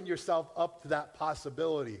opened yourself up to that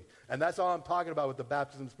possibility, and that's all I'm talking about with the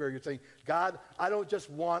baptism of the Spirit, you're saying, God, I don't just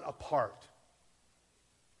want a part.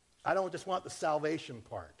 I don't just want the salvation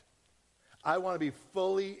part. I want to be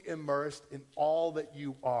fully immersed in all that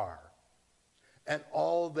you are and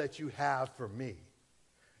all that you have for me.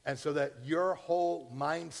 And so that your whole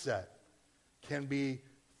mindset can be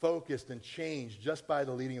focused and changed just by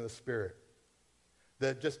the leading of the Spirit.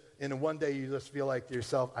 That just in one day you just feel like to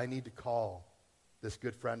yourself, I need to call this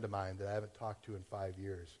good friend of mine that I haven't talked to in 5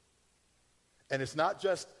 years. And it's not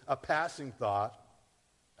just a passing thought.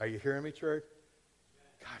 Are you hearing me, church?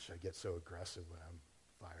 Gosh, I get so aggressive when I'm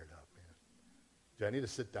fired up, man. Do I need to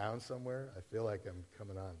sit down somewhere? I feel like I'm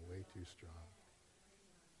coming on way too strong.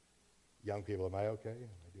 Young people, am I okay? Am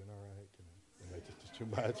I doing all right? Am I just too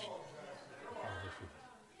much?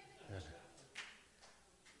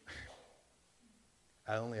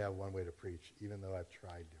 I only have one way to preach, even though I've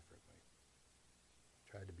tried differently.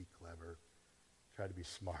 Tried to be clever, tried to be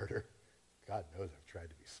smarter. God knows I've tried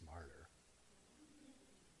to be smarter.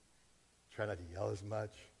 Try not to yell as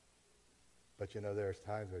much. But there's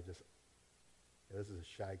times where this is a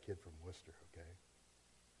shy kid from Worcester, okay?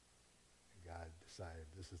 And God decided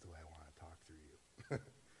this is the way I want to talk through you.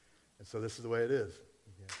 And so this is the way it is.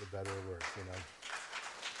 For better or worse,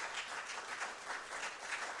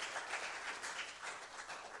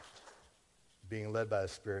 Being led by the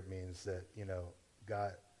Spirit means that,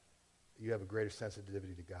 God, you have a greater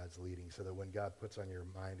sensitivity to God's leading, so that when God puts on your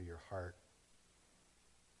mind or your heart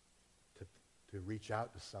to reach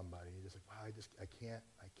out to somebody, you're just like, wow, I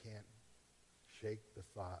can't shake the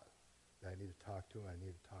thought that I need to talk to him. I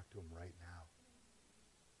need to talk to him right now.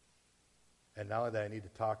 And now that I need to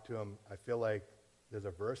talk to him, I feel like there's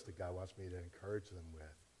a verse that God wants me to encourage them with,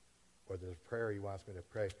 or there's a prayer he wants me to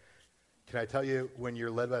pray. Can I tell you, when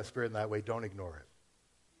you're led by the Spirit in that way, don't ignore it.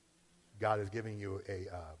 God is giving you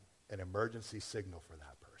an emergency signal for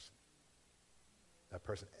that person. That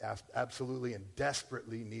person absolutely and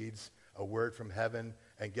desperately needs a word from heaven.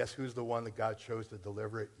 And guess who's the one that God chose to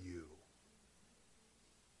deliver it? You.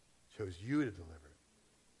 Chose you to deliver it.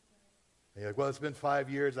 And you're like, well, it's been 5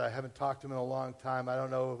 years. I haven't talked to them in a long time. I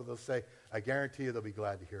don't know what they'll say. I guarantee you they'll be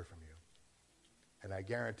glad to hear from you. And I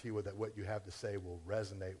guarantee you that what you have to say will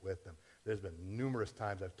resonate with them. There's been numerous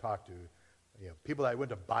times I've talked to people that I went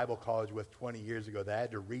to Bible college with 20 years ago that I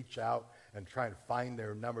had to reach out and try and find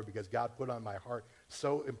their number because God put on my heart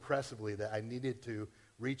so impressively that I needed to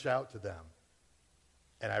reach out to them.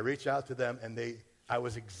 And I reached out to them, and I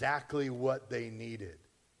was exactly what they needed.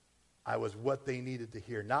 I was what they needed to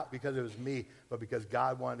hear. Not because it was me, but because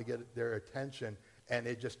God wanted to get their attention, and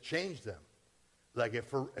it just changed them.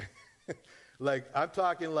 I'm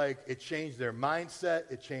talking like it changed their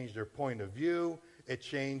mindset, it changed their point of view, it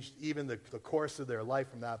changed even the course of their life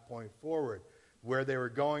from that point forward. Where they were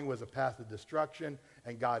going was a path of destruction,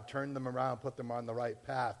 and God turned them around, put them on the right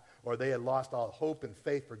path. Or they had lost all hope and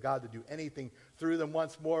faith for God to do anything through them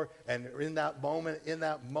once more. And in that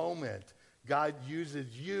moment, God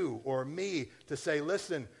uses you or me to say,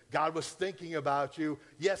 listen, God was thinking about you.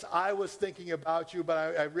 Yes, I was thinking about you, but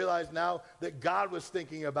I realize now that God was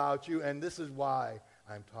thinking about you, and this is why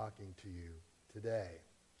I'm talking to you today.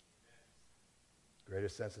 Greater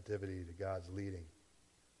sensitivity to God's leading.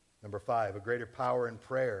 Number 5, a greater power in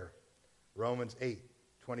prayer. Romans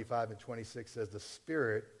 8:25 and 26 says, the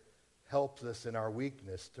Spirit helps us in our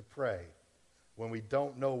weakness to pray. When we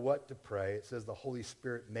don't know what to pray, it says the Holy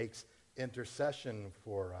Spirit makes intercession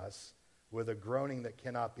for us with a groaning that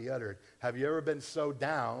cannot be uttered. Have you ever been so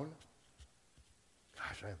down?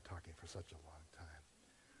 Gosh, I am talking for such a long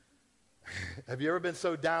time. Have you ever been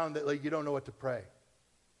so down that you don't know what to pray?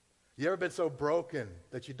 You ever been so broken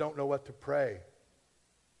that you don't know what to pray?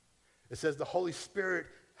 It says the Holy Spirit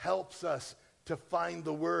helps us to find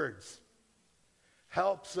the words,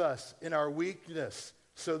 helps us in our weakness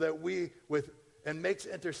so that and makes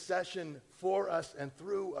intercession for us and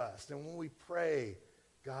through us. And when we pray,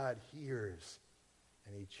 God hears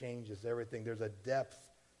and he changes everything. There's a depth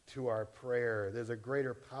to our prayer. There's a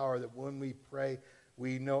greater power that when we pray,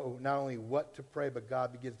 we know not only what to pray, but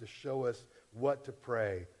God begins to show us what to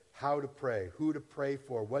pray, how to pray, who to pray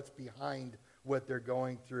for, what's behind what they're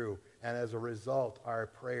going through. And as a result, our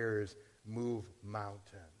prayers move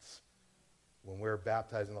mountains. When we're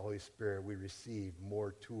baptized in the Holy Spirit, we receive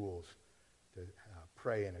more tools to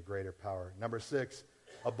pray in a greater power. Number 6,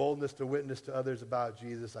 a boldness to witness to others about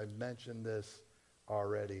Jesus. I mentioned this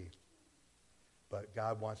already. But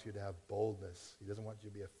God wants you to have boldness. He doesn't want you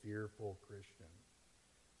to be a fearful Christian.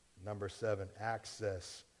 Number 7,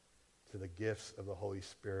 access to the gifts of the Holy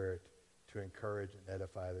Spirit to encourage and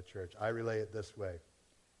edify the church. I relate it this way.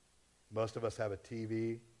 Most of us have a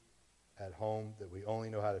TV at home that we only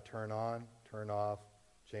know how to turn on, turn off,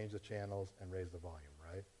 change the channels, and raise the volume,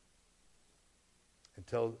 right?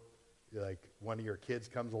 Until one of your kids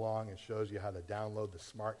comes along and shows you how to download the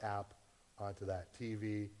smart app onto that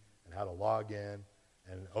TV and how to log in.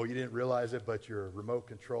 And, you didn't realize it, but your remote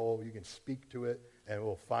control, you can speak to it, and it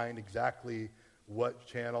will find exactly what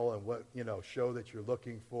channel and what show that you're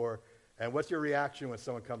looking for. And what's your reaction when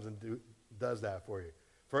someone comes and does that for you?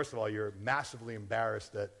 First of all, you're massively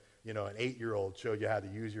embarrassed that an 8-year-old showed you how to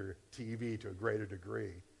use your TV to a greater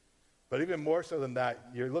degree. But even more so than that,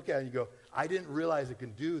 you look at it and you go, I didn't realize it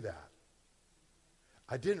can do that.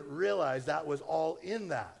 I didn't realize that was all in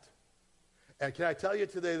that. And can I tell you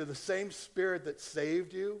today that the same Spirit that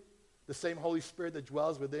saved you, the same Holy Spirit that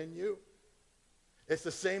dwells within you, it's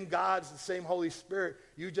the same God, it's the same Holy Spirit.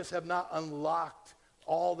 You just have not unlocked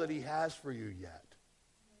all that he has for you yet.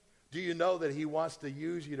 Do you know that he wants to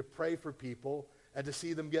use you to pray for people and to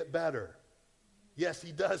see them get better? Yes,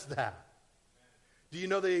 he does that. Do you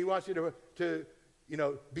know that he wants you to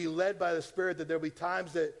be led by the Spirit, that there'll be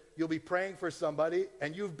times that you'll be praying for somebody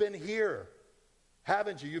and you've been here,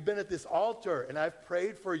 haven't you? You've been at this altar and I've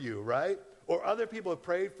prayed for you, right? Or other people have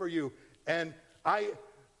prayed for you, and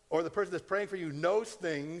or the person that's praying for you knows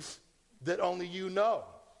things that only you know.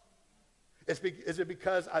 Is it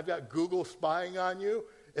because I've got Google spying on you?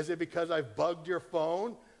 Is it because I've bugged your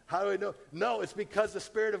phone? How do I know? No, it's because the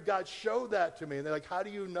Spirit of God showed that to me. And they're like, how do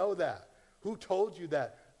you know that? Who told you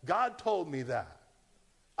that? God told me that.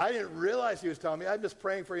 I didn't realize he was telling me. I'm just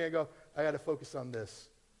praying for you and go, I got to focus on this.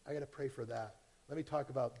 I got to pray for that. Let me talk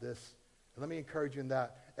about this. And let me encourage you in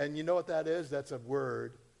that. And you know what that is? That's a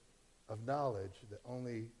word of knowledge that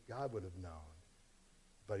only God would have known.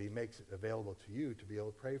 but he makes it available to you to be able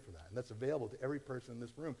to pray for that. And that's available to every person in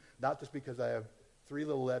this room, not just because I have 3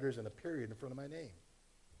 little letters and a period in front of my name.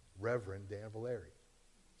 Reverend Dan Valeri.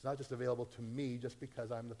 It's not just available to me just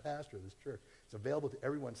because I'm the pastor of this church. It's available to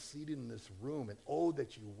everyone seated in this room, and oh,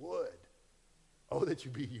 that you would. Oh, that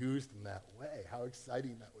you be used in that way. How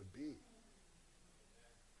exciting that would be.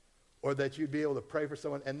 Or that you'd be able to pray for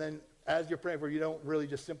someone, and then as you're praying for, you don't really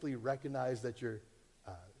just simply recognize that you're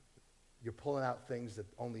pulling out things that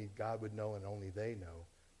only God would know and only they know,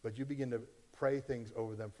 but you begin to pray things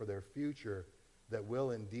over them for their future that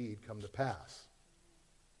will indeed come to pass.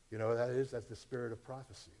 You know what that is? That's the spirit of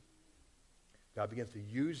prophecy. God begins to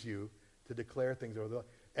use you to declare things over them.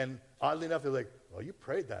 And oddly enough, they're like, well, you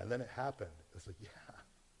prayed that, and then it happened. It's like, yeah.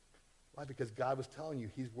 Why? Because God was telling you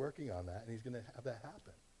he's working on that, and he's going to have that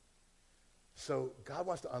happen. So God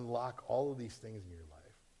wants to unlock all of these things in your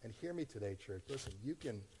life. And hear me today, church. Listen, you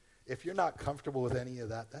can, if you're not comfortable with any of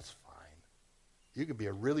that, that's fine. You can be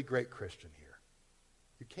a really great Christian here.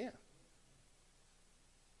 You can.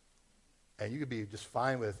 And you could be just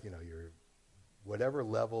fine with, your whatever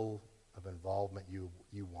level of involvement you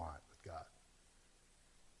want with God.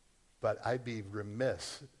 But I'd be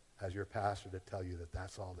remiss as your pastor to tell you that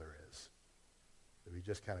that's all there is. That we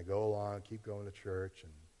just kind of go along, keep going to church,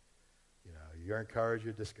 and you're encouraged,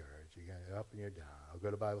 you're discouraged. You're up and you're down. I'll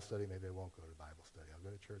go to Bible study, maybe I won't go to Bible study. I'll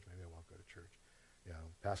go to church, maybe I won't go to church.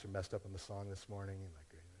 Pastor messed up on the song this morning.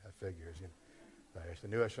 That figures. I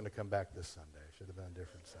knew I shouldn't have come back this Sunday. I should have been a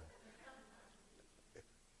different Sunday.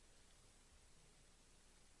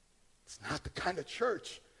 It's not the kind of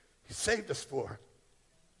church he saved us for.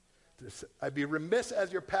 I'd be remiss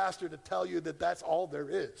as your pastor to tell you that that's all there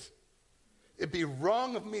is. It'd be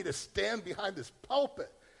wrong of me to stand behind this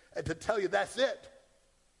pulpit and to tell you that's it.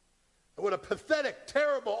 What a pathetic,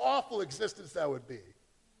 terrible, awful existence that would be.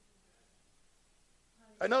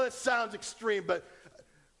 I know that sounds extreme, but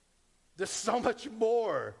there's so much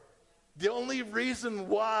more. The only reason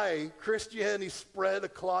why Christianity spread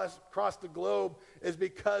across the globe is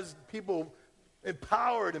because people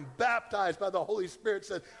empowered and baptized by the Holy Spirit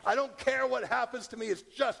said, I don't care what happens to me, it's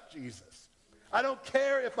just Jesus. I don't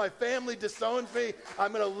care if my family disowns me,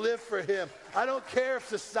 I'm going to live for him. I don't care if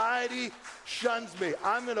society shuns me,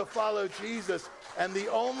 I'm going to follow Jesus. And the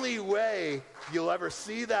only way you'll ever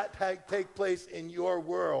see that take place in your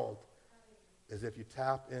world is if you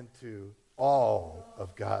tap into all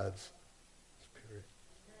of God's Spirit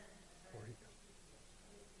for you.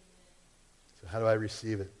 So how do I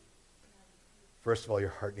receive it? First of all, your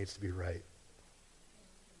heart needs to be right.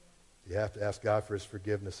 You have to ask God for his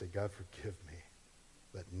forgiveness. Say, God, forgive me.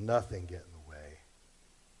 Let nothing get in the way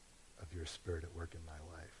of your Spirit at work in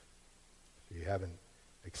my life. If you haven't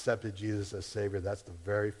accepted Jesus as Savior, that's the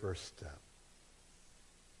very first step.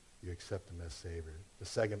 You accept him as Savior. The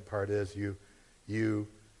second part is you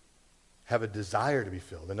have a desire to be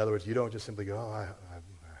filled. In other words, you don't just simply go, I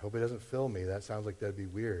hope it doesn't fill me. That sounds like that'd be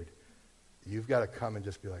weird. You've got to come and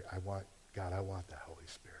just be like, I want that Holy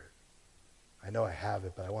Spirit. I know I have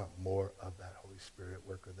it, but I want more of that Holy Spirit at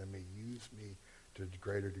work within me. Use me to a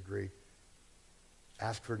greater degree.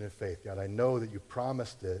 Ask for it in faith. God, I know that you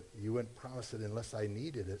promised it. You wouldn't promise it unless I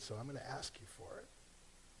needed it, so I'm going to ask you for it.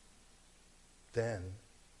 Then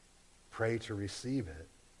pray to receive it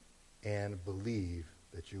and believe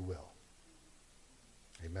that you will.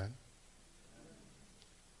 Amen?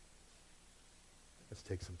 Let's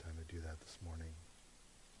take some time to do that this morning.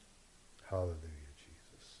 Hallelujah,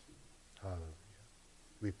 Jesus. Hallelujah.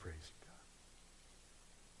 We praise you, God.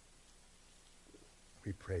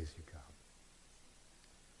 We praise you, God.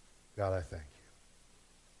 God, I thank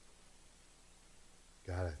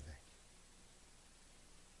you. God, I thank you.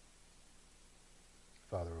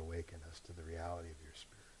 Father, awaken us to the reality of your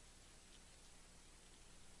Spirit.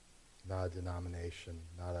 Not a denomination,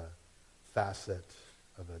 not a facet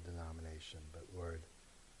of a denomination, but Lord,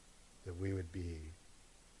 that we would be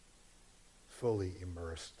fully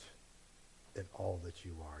immersed in all that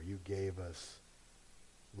you are. You gave us,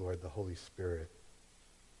 Lord, the Holy Spirit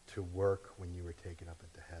to work when you were taken up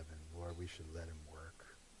into heaven. Lord, we should let him work.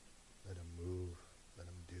 Let him move. Let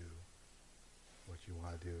him do what you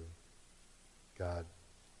want to do. God,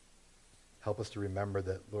 help us to remember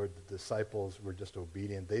that, Lord, the disciples were just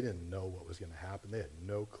obedient. They didn't know what was going to happen. They had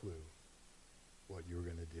no clue what you were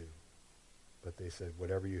going to do. But they said,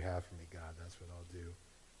 whatever you have for me, God, that's what I'll do.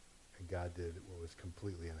 And God did what was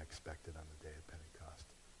completely unexpected on the day of Pentecost.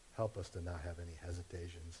 Help us to not have any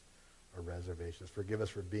hesitations or reservations. Forgive us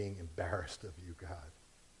for being embarrassed of you, God.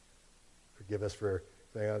 Forgive us for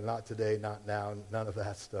saying, not today, not now, none of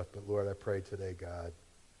that stuff. But Lord, I pray today, God,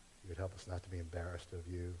 you would help us not to be embarrassed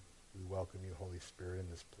of you. We welcome you, Holy Spirit, in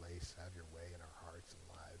this place. Have your way in our hearts and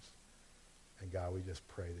lives. And God, we just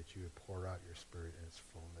pray that you would pour out your Spirit in its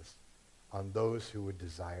fullness on those who would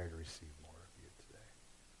desire to receive more of you today.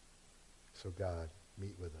 So God,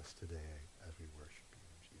 meet with us today as we worship you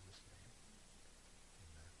in Jesus' name.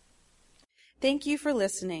 Amen. Thank you for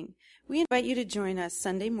listening. We invite you to join us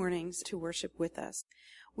Sunday mornings to worship with us.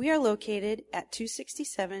 We are located at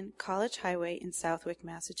 267 College Highway in Southwick,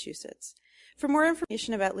 Massachusetts. For more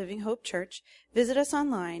information about Living Hope Church, visit us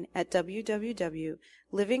online at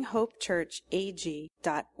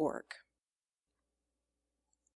www.livinghopechurchag.org.